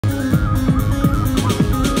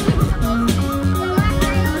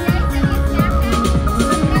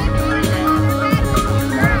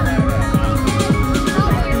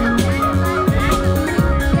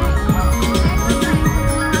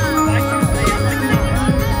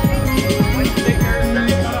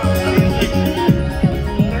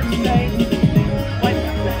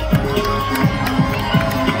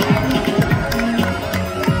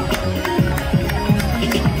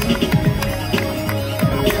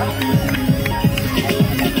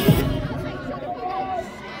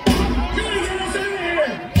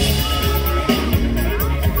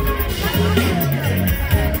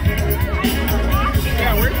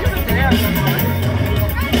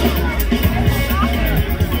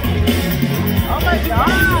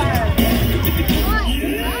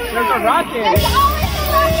There's always a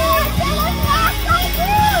lucky. There was last time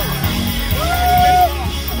too.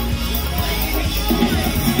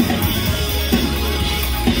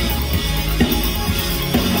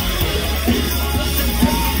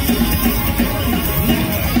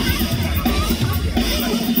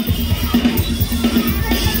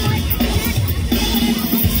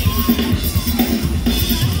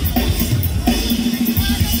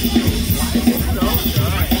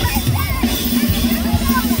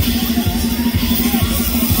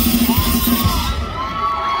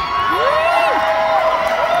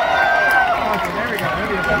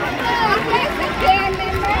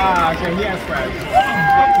 Okay, he has friends.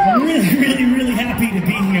 I'm really happy to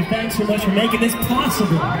be here. Thanks so much for making this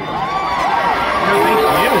possible.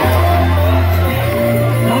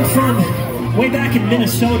 I'm from way back in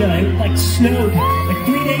Minnesota. It like snowed like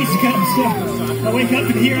 3 days ago, so I wake up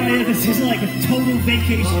and here I am. This is like a total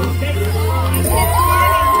vacation.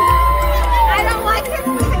 I don't like it.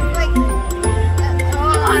 Like,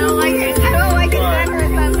 oh, I don't like it. I don't like it better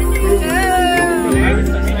if I'm with you.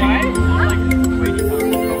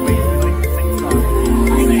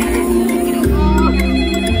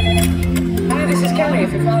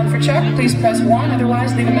 If you're calling for Chuck, please press 1,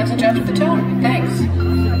 otherwise leave a message after the tone. Thanks.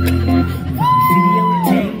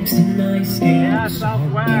 Yeah,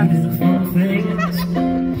 Southwest.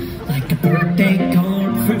 Like a birthday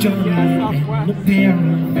card for Johnny and a pair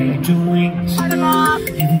of angel wings. Cut him off.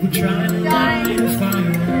 You were trying to light a fire